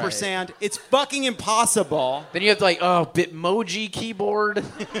the ampersand. Right. It's fucking impossible. Then you have to Bitmoji keyboard.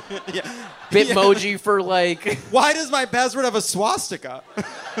 Yeah. Bitmoji for like. Why does my password have a swastika?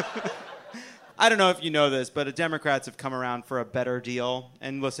 I don't know if you know this, but the Democrats have come around for a better deal.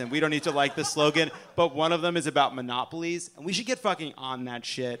 And listen, we don't need to like the slogan, but one of them is about monopolies, and we should get fucking on that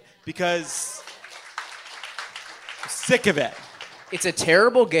shit because I'm sick of it. It's a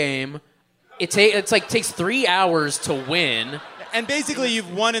terrible game. It takes 3 hours to win. And basically,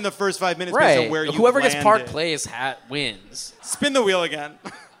 you've won in the first 5 minutes based Right. on where you Whoever gets Park landed. Place hat wins. Spin the wheel again.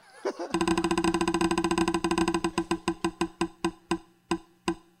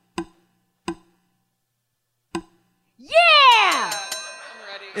 Yeah!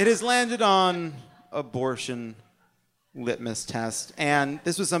 It has landed on abortion litmus test, and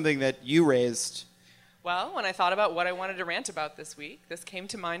this was something that you raised. Well, when I thought about what I wanted to rant about this week, this came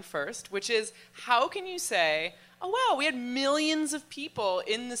to mind first, which is how can you say, oh, wow, we had millions of people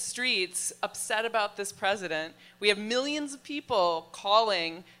in the streets upset about this president. We have millions of people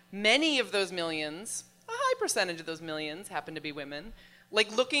calling. Many of those millions, a high percentage of those millions happen to be women.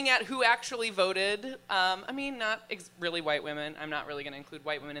 Like looking at who actually voted, I mean, not really white women. I'm not really going to include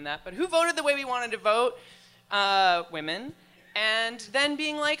white women in that, but who voted the way we wanted to vote? Women. And then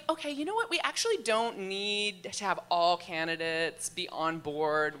being like, okay, you know what? We actually don't need to have all candidates be on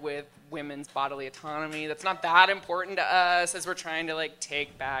board with women's bodily autonomy. That's not that important to us as we're trying to like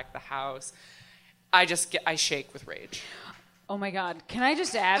take back the House. I shake with rage. Oh my God. Can I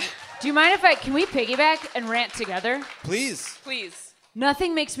just add? Do you mind can we piggyback and rant together? Please. Please.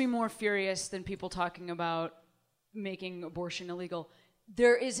 Nothing makes me more furious than people talking about making abortion illegal.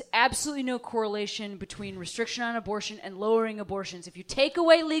 There is absolutely no correlation between restriction on abortion and lowering abortions. If you take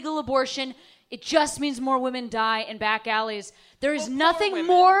away legal abortion, it just means more women die in back alleys. There is nothing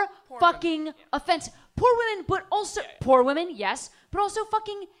more fucking offensive. Poor women, but also poor women, yes, but also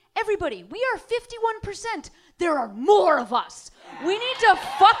fucking everybody. We are 51%. There are more of us. We need to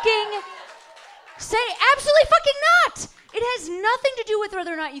fucking say absolutely fucking not. It has nothing to do with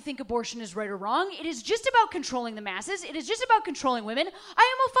whether or not you think abortion is right or wrong. It is just about controlling the masses. It is just about controlling women. I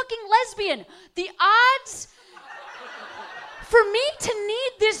am a fucking lesbian. The odds for me to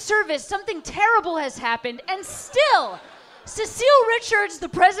need this service, something terrible has happened, and still, Cecile Richards, the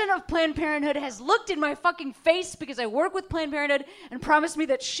president of Planned Parenthood, has looked in my fucking face because I work with Planned Parenthood and promised me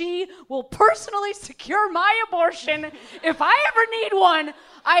that she will personally secure my abortion if I ever need one.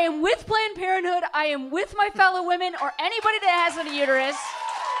 I am with Planned Parenthood. I am with my fellow women or anybody that has a uterus.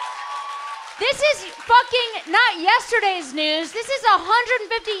 This is fucking not yesterday's news. This is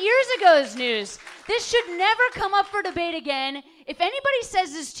 150 years ago's news. This should never come up for debate again. If anybody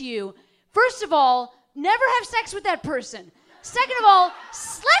says this to you, first of all, never have sex with that person. Second of all,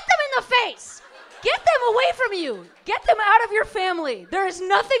 slap them in the face. Get them away from you. Get them out of your family. There is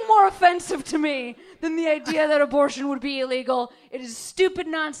nothing more offensive to me than the idea that abortion would be illegal. It is stupid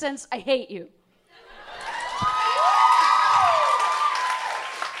nonsense. I hate you.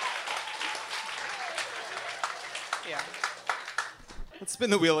 Yeah. Let's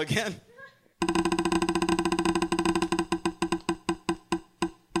spin the wheel again.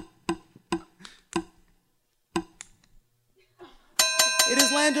 It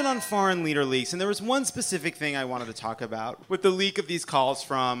has landed on foreign leader leaks, and there was one specific thing I wanted to talk about with the leak of these calls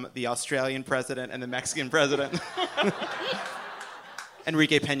from the Australian president and the Mexican president.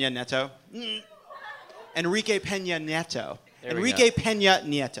 Enrique Peña Nieto. Enrique Peña Nieto. There we Enrique go. Peña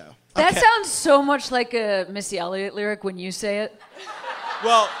Nieto. That Okay. sounds so much like a Missy Elliott lyric when you say it.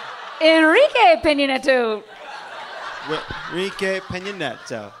 Well, Enrique Peña Nieto. Enrique Peña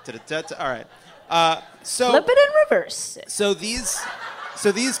Nieto. Da-da-da-da. All right. So Flip it in reverse. So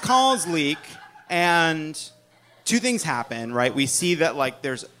these calls leak, and two things happen, right? We see that like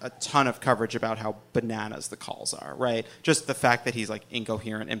there's a ton of coverage about how bananas the calls are, right? Just the fact that he's like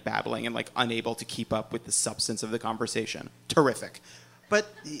incoherent and babbling and like unable to keep up with the substance of the conversation. Terrific. But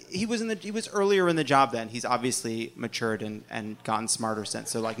he was earlier in the job then. He's obviously matured and gotten smarter since,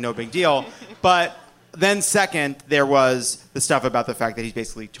 so like no big deal. But then second, there was the stuff about the fact that he's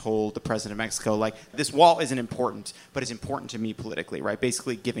basically told the president of Mexico, like, this wall isn't important, but it's important to me politically, right?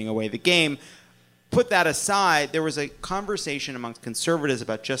 Basically giving away the game. Put that aside, there was a conversation amongst conservatives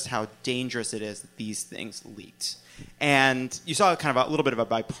about just how dangerous it is that these things leaked. And you saw kind of a little bit of a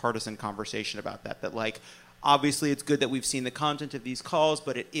bipartisan conversation about that like, obviously it's good that we've seen the content of these calls,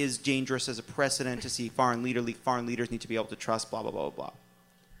 but it is dangerous as a precedent to see foreign leaders need to be able to trust, blah, blah, blah, blah.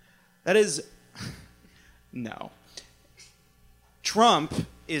 That is... No. Trump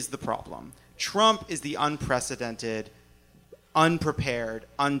is the problem. Trump is the unprecedented, unprepared,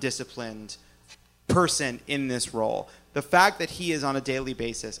 undisciplined person in this role. The fact that he is on a daily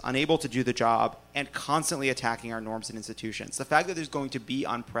basis unable to do the job and constantly attacking our norms and institutions, the fact that there's going to be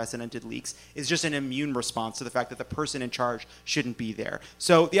unprecedented leaks is just an immune response to the fact that the person in charge shouldn't be there.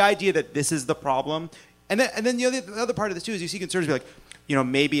 So the idea that this is the problem, and then the other part of this too is you see conservatives be like, you know,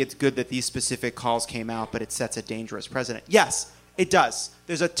 maybe it's good that these specific calls came out, but it sets a dangerous precedent. Yes, it does.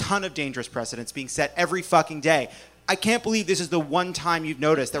 There's a ton of dangerous precedents being set every fucking day. I can't believe this is the one time you've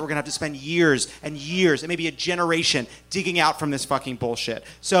noticed that we're going to have to spend years and years and maybe a generation digging out from this fucking bullshit.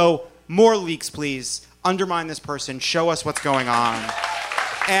 So more leaks, please. Undermine this person. Show us what's going on.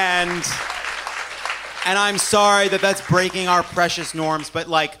 And I'm sorry that that's breaking our precious norms, but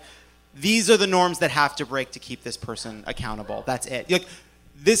like, these are the norms that have to break to keep this person accountable. That's it. Like,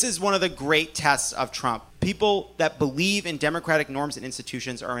 this is one of the great tests of Trump. People that believe in democratic norms and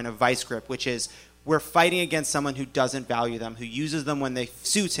institutions are in a vice grip, which is we're fighting against someone who doesn't value them, who uses them when they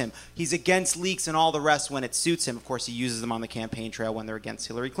suits him. He's against leaks and all the rest when it suits him. Of course, he uses them on the campaign trail when they're against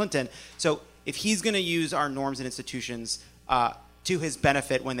Hillary Clinton. So if he's going to use our norms and institutions to his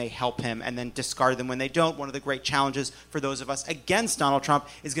benefit when they help him and then discard them when they don't, one of the great challenges for those of us against Donald Trump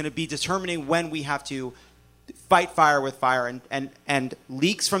is going to be determining when we have to fight fire with fire, and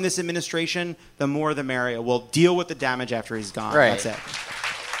leaks from this administration, the more the merrier. We'll deal with the damage after he's gone. Right. That's it.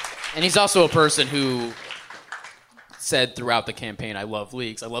 And he's also a person who said throughout the campaign, I love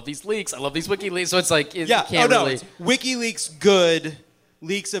leaks. I love these leaks. I love these WikiLeaks. So it's like, you can't really... It's WikiLeaks good,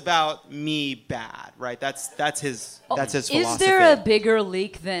 leaks about me bad, right? That's his philosophy. Is there a bigger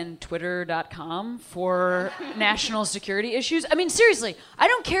leak than Twitter.com for national security issues? I mean, seriously, I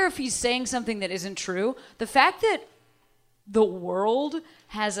don't care if he's saying something that isn't true. The fact that the world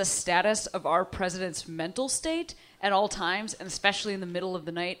has a status of our president's mental state at all times, and especially in the middle of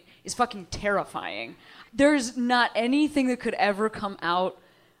the night, is fucking terrifying. There's not anything that could ever come out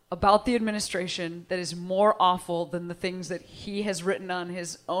about the administration that is more awful than the things that he has written on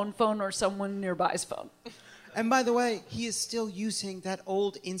his own phone or someone nearby's phone. And by the way, he is still using that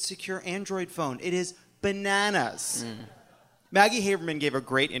old insecure Android phone. It is bananas. Maggie Haberman gave a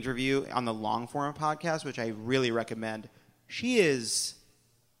great interview on the Long Form podcast, which I really recommend. She is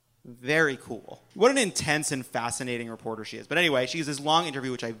very cool. What an intense and fascinating reporter she is. But anyway, she has this long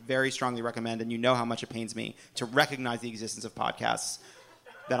interview, which I very strongly recommend, and you know how much it pains me to recognize the existence of podcasts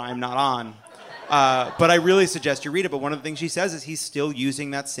that I'm not on. But I really suggest you read it. But one of the things she says is he's still using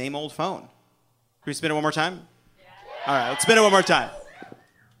that same old phone. Can we spin it one more time? Yeah. All right, let's spin it one more time.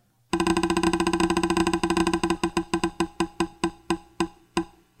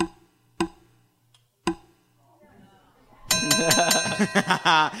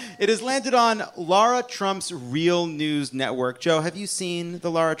 It has landed on Lara Trump's Real News Network. Joe, have you seen the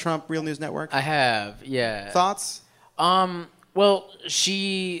Lara Trump Real News Network? I have, yeah. Thoughts? Well,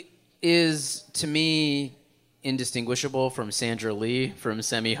 she is, to me, indistinguishable from Sandra Lee from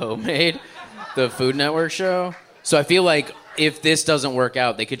Semi-Homemade, the Food Network show. So I feel like if this doesn't work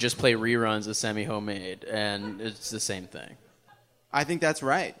out, they could just play reruns of Semi-Homemade, and it's the same thing. I think that's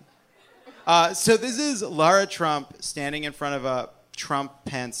right. So this is Lara Trump standing in front of a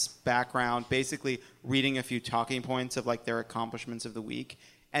Trump-Pence background, basically reading a few talking points of like their accomplishments of the week.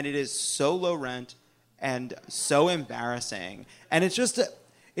 And it is so low rent and so embarrassing. And it's just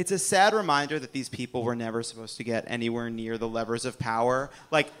it's a sad reminder that these people were never supposed to get anywhere near the levers of power.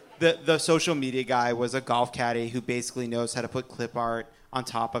 Like the social media guy was a golf caddy who basically knows how to put clip art on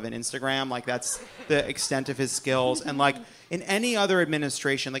top of an Instagram. Like that's the extent of his skills. And like in any other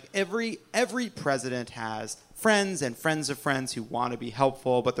administration, like every president has friends and friends of friends who want to be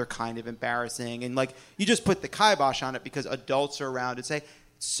helpful, but they're kind of embarrassing. And like you just put the kibosh on it because adults are around and say,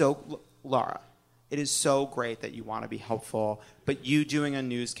 so Lara, it is so great that you want to be helpful, but you doing a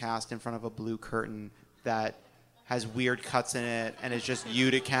newscast in front of a blue curtain that has weird cuts in it and is just you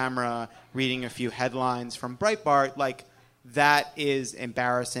to camera reading a few headlines from Breitbart, like that is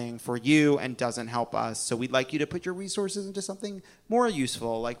embarrassing for you and doesn't help us. So we'd like you to put your resources into something more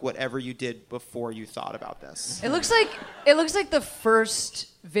useful, like whatever you did before you thought about this. It looks like the first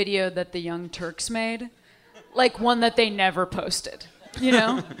video that the Young Turks made, like one that they never posted. You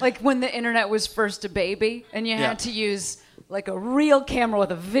know, like when the internet was first a baby and you had to use like a real camera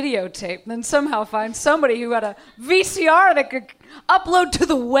with a videotape, and then somehow find somebody who had a VCR that could upload to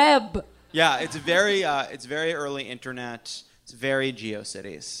the web. Yeah, it's very early internet. It's very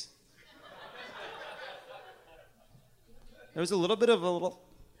GeoCities. There was a little bit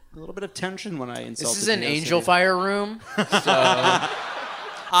of tension when I insulted. This is an GeoCities. Angel Fire room. So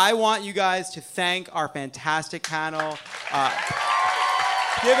I want you guys to thank our fantastic panel.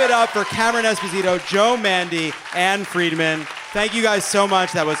 Give it up for Cameron Esposito, Joe Mande, Ann Friedman. Thank you guys so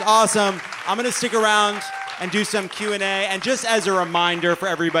much. That was awesome. I'm going to stick around and do some Q&A. And just as a reminder for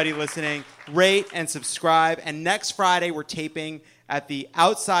everybody listening, rate and subscribe. And next Friday, we're taping at the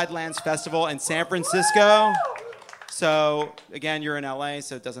Outside Lands Festival in San Francisco. So, again, you're in LA,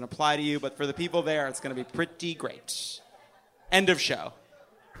 so it doesn't apply to you. But for the people there, it's going to be pretty great. End of show.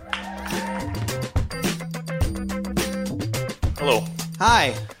 Hello.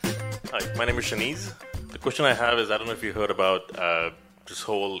 Hi. Hi, my name is Shanice. The question I have is, I don't know if you heard about this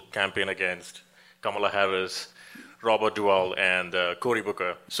whole campaign against Kamala Harris, Robert Duvall, and Cory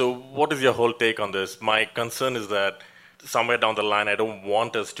Booker. So what is your whole take on this? My concern is that somewhere down the line, I don't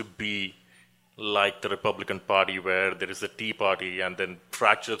want us to be like the Republican Party, where there is a Tea Party and then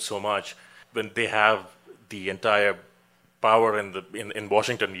fractured so much when they have the entire power in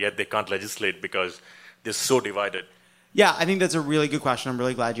Washington, yet they can't legislate because they're so divided. Yeah, I think that's a really good question. I'm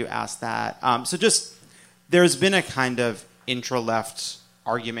really glad you asked that. There's been a kind of intra-left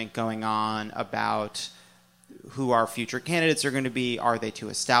argument going on about who our future candidates are going to be. Are they too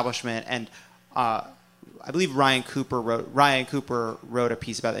establishment? And I believe Ryan Cooper wrote a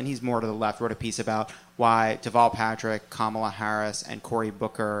piece about it, and he's more to the left, wrote a piece about why Deval Patrick, Kamala Harris, and Cory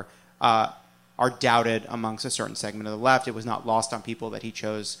Booker are doubted amongst a certain segment of the left. It was not lost on people that he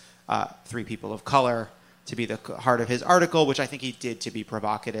chose 3 people of color to be the heart of his article, which I think he did to be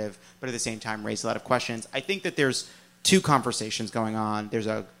provocative, but at the same time raised a lot of questions. I think that there's 2 conversations going on. There's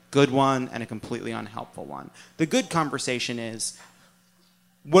a good one and a completely unhelpful one. The good conversation is,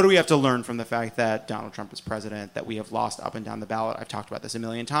 what do we have to learn from the fact that Donald Trump is president, that we have lost up and down the ballot? I've talked about this a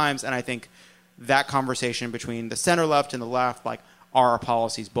million times, and I think that conversation between the center left and the left, like, are our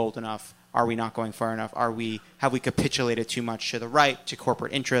policies bold enough? Are we not going far enough? Have we capitulated too much to the right, to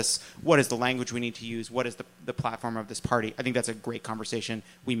corporate interests? What is the language we need to use? What is the platform of this party? I think that's a great conversation.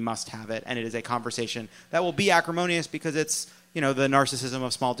 We must have it. And it is a conversation that will be acrimonious because it's, the narcissism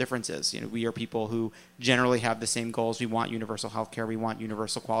of small differences. We are people who generally have the same goals. We want universal health care. We want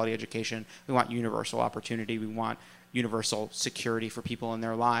universal quality education. We want universal opportunity. We want universal security for people in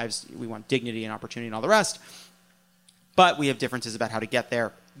their lives. We want dignity and opportunity and all the rest. But we have differences about how to get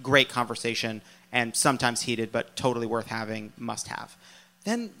there. Great conversation, and sometimes heated, but totally worth having, must have.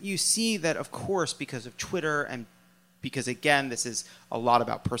 Then you see that, of course, because of Twitter and because, again, this is a lot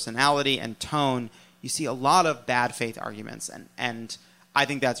about personality and tone, you see a lot of bad faith arguments, and I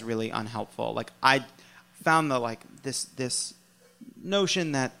think that's really unhelpful. Like, I found this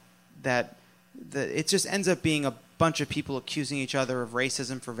notion that it just ends up being a bunch of people accusing each other of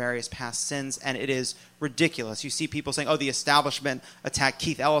racism for various past sins, and it is ridiculous. You see people saying, the establishment attacked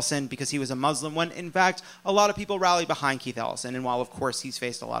Keith Ellison because he was a Muslim, when in fact a lot of people rallied behind Keith Ellison, and while of course he's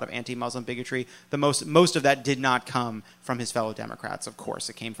faced a lot of anti-Muslim bigotry, most of that did not come from his fellow Democrats. Of course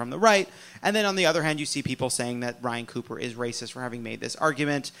it came from the right. And then on the other hand, you see people saying that Ryan Cooper is racist for having made this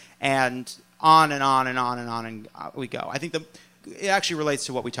argument, and on and on and on and on and we go. I think it actually relates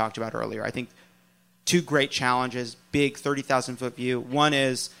to what we talked about earlier. I think 2 great challenges, big 30,000-foot view. One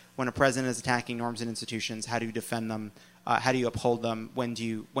is, when a president is attacking norms and institutions, how do you defend them? How do you uphold them? When do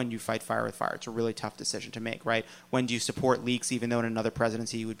you fight fire with fire? It's a really tough decision to make, right? When do you support leaks even though in another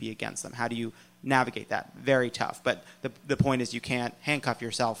presidency you would be against them? How do you navigate that? Very tough. But the point is, you can't handcuff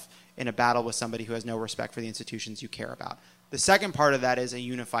yourself in a battle with somebody who has no respect for the institutions you care about. The second part of that is a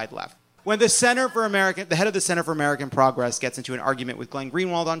unified left. When the head of the Center for American Progress gets into an argument with Glenn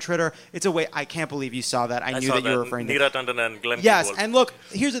Greenwald on Twitter, it's a way. I can't believe you saw that. I knew that you were referring to Neera Tanden and Glenn Greenwald. Yes, and look,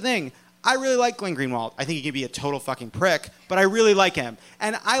 here's the thing. I really like Glenn Greenwald. I think he can be a total fucking prick, but I really like him.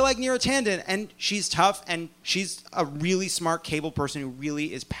 And I like Neera Tanden, and she's tough, and she's a really smart cable person who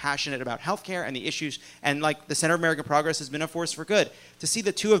really is passionate about healthcare and the issues. And like, the Center for American Progress has been a force for good. To see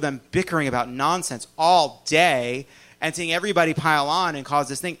the 2 of them bickering about nonsense all day and seeing everybody pile on and cause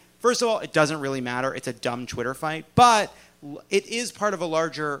this thing. First of all, it doesn't really matter. It's a dumb Twitter fight. But it is part of a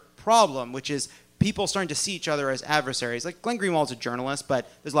larger problem, which is people starting to see each other as adversaries. Like, Glenn Greenwald's a journalist, but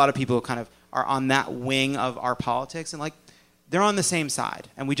there's a lot of people who kind of are on that wing of our politics. And, like, they're on the same side.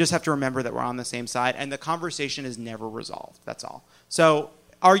 And we just have to remember that we're on the same side. And the conversation is never resolved. That's all. So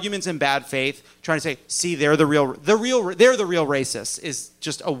arguments in bad faith, trying to say, see, they're the real racists, is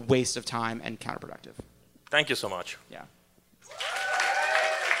just a waste of time and counterproductive. Thank you so much. Yeah.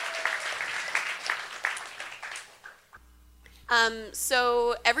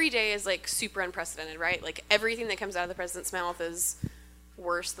 So every day is like super unprecedented, right? Like, everything that comes out of the president's mouth is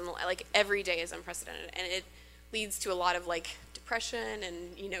worse than, like, every day is unprecedented, and it leads to a lot of like depression,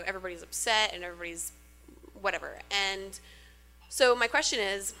 and everybody's upset and everybody's whatever. And so my question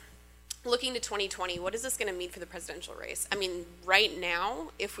is, looking to 2020, what is this going to mean for the presidential race? I mean, right now,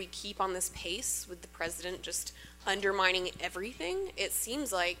 if we keep on this pace with the president just undermining everything, it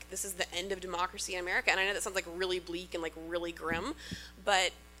seems like this is the end of democracy in America. And I know that sounds like really bleak and like really grim,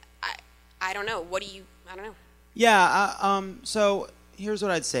 but I don't know. I don't know. Yeah, so here's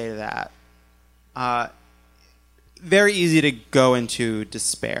what I'd say to that. Very easy to go into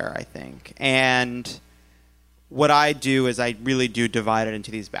despair, I think. And what I do is I really do divide it into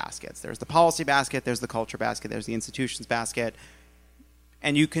these baskets. There's the policy basket, there's the culture basket, there's the institutions basket.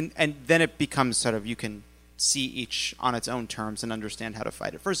 and then it becomes sort of, you can see each on its own terms and understand how to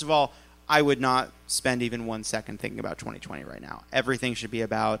fight it. First of all, I would not spend even 1 second thinking about 2020 right now. Everything should be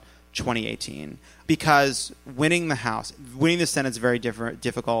about 2018, because winning the Senate is very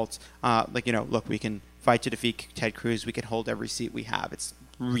difficult. Look, we can fight to defeat Ted Cruz. We can hold every seat we have. It's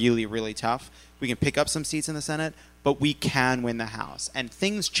really, really tough. We can pick up some seats in the Senate, but we can win the House. And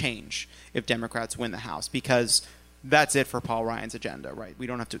things change if Democrats win the House, because that's it for Paul Ryan's agenda, right? We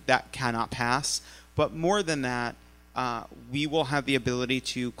don't have to, that cannot pass. But more than that, we will have the ability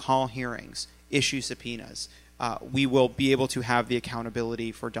to call hearings, issue subpoenas. We will be able to have the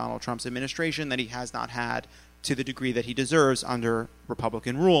accountability for Donald Trump's administration that he has not had to the degree that he deserves under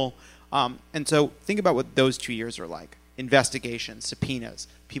Republican rule. And so think about what those 2 years are like. Investigations, subpoenas,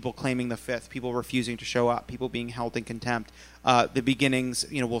 people claiming the fifth, people refusing to show up, people being held in contempt. The beginnings,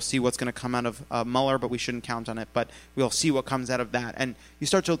 we'll see what's going to come out of Mueller, but we shouldn't count on it. But we'll see what comes out of that. And you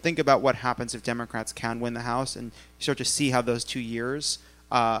start to think about what happens if Democrats can win the House, and you start to see how those 2 years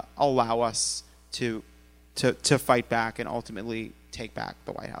allow us to fight back and ultimately take back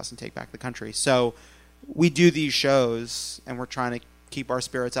the White House and take back the country. So we do these shows, and we're trying to keep our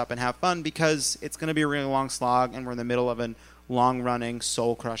spirits up and have fun, because it's going to be a really long slog, and we're in the middle of a long-running,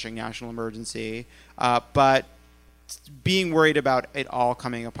 soul-crushing national emergency. But being worried about it all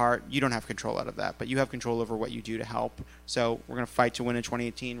coming apart, you don't have control out of that, but you have control over what you do to help. So we're going to fight to win in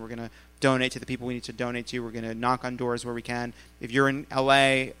 2018. We're going to donate to the people we need to donate to. We're going to knock on doors where we can. If you're in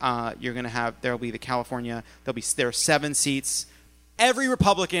LA, you're going to have, there'll be the California, there are 7 seats. Every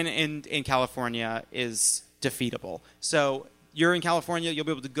Republican in California is defeatable. So you're in California, you'll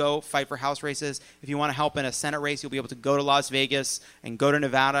be able to go fight for House races. If you want to help in a Senate race, you'll be able to go to Las Vegas and go to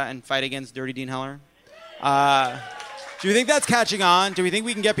Nevada and fight against Dirty Dean Heller. Do you think that's catching on? Do we think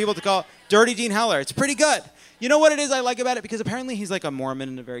we can get people to call Dirty Dean Heller? It's pretty good. You know what it is I like about it? Because apparently he's like a Mormon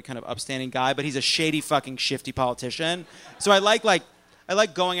and a very kind of upstanding guy, but he's a shady fucking shifty politician. So I like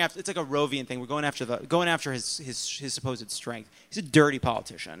going after, it's like a Rovian thing. We're going after his supposed strength. He's a dirty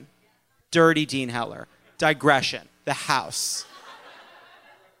politician. Dirty Dean Heller. Digression. The House.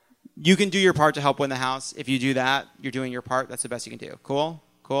 You can do your part to help win the House. If you do that, you're doing your part. That's the best you can do. Cool?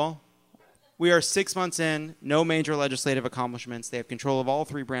 We are 6 months in, no major legislative accomplishments. They have control of all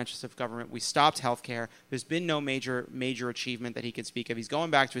 3 branches of government. We stopped healthcare. There's been no major achievement that he can speak of. He's going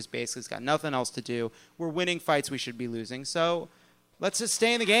back to his basics. He's got nothing else to do. We're winning fights we should be losing. So let's just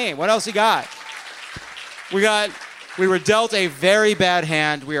stay in the game. What else you got? We were dealt a very bad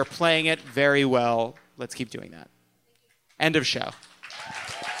hand. We are playing it very well. Let's keep doing that. End of show.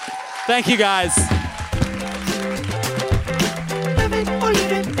 Thank you, guys.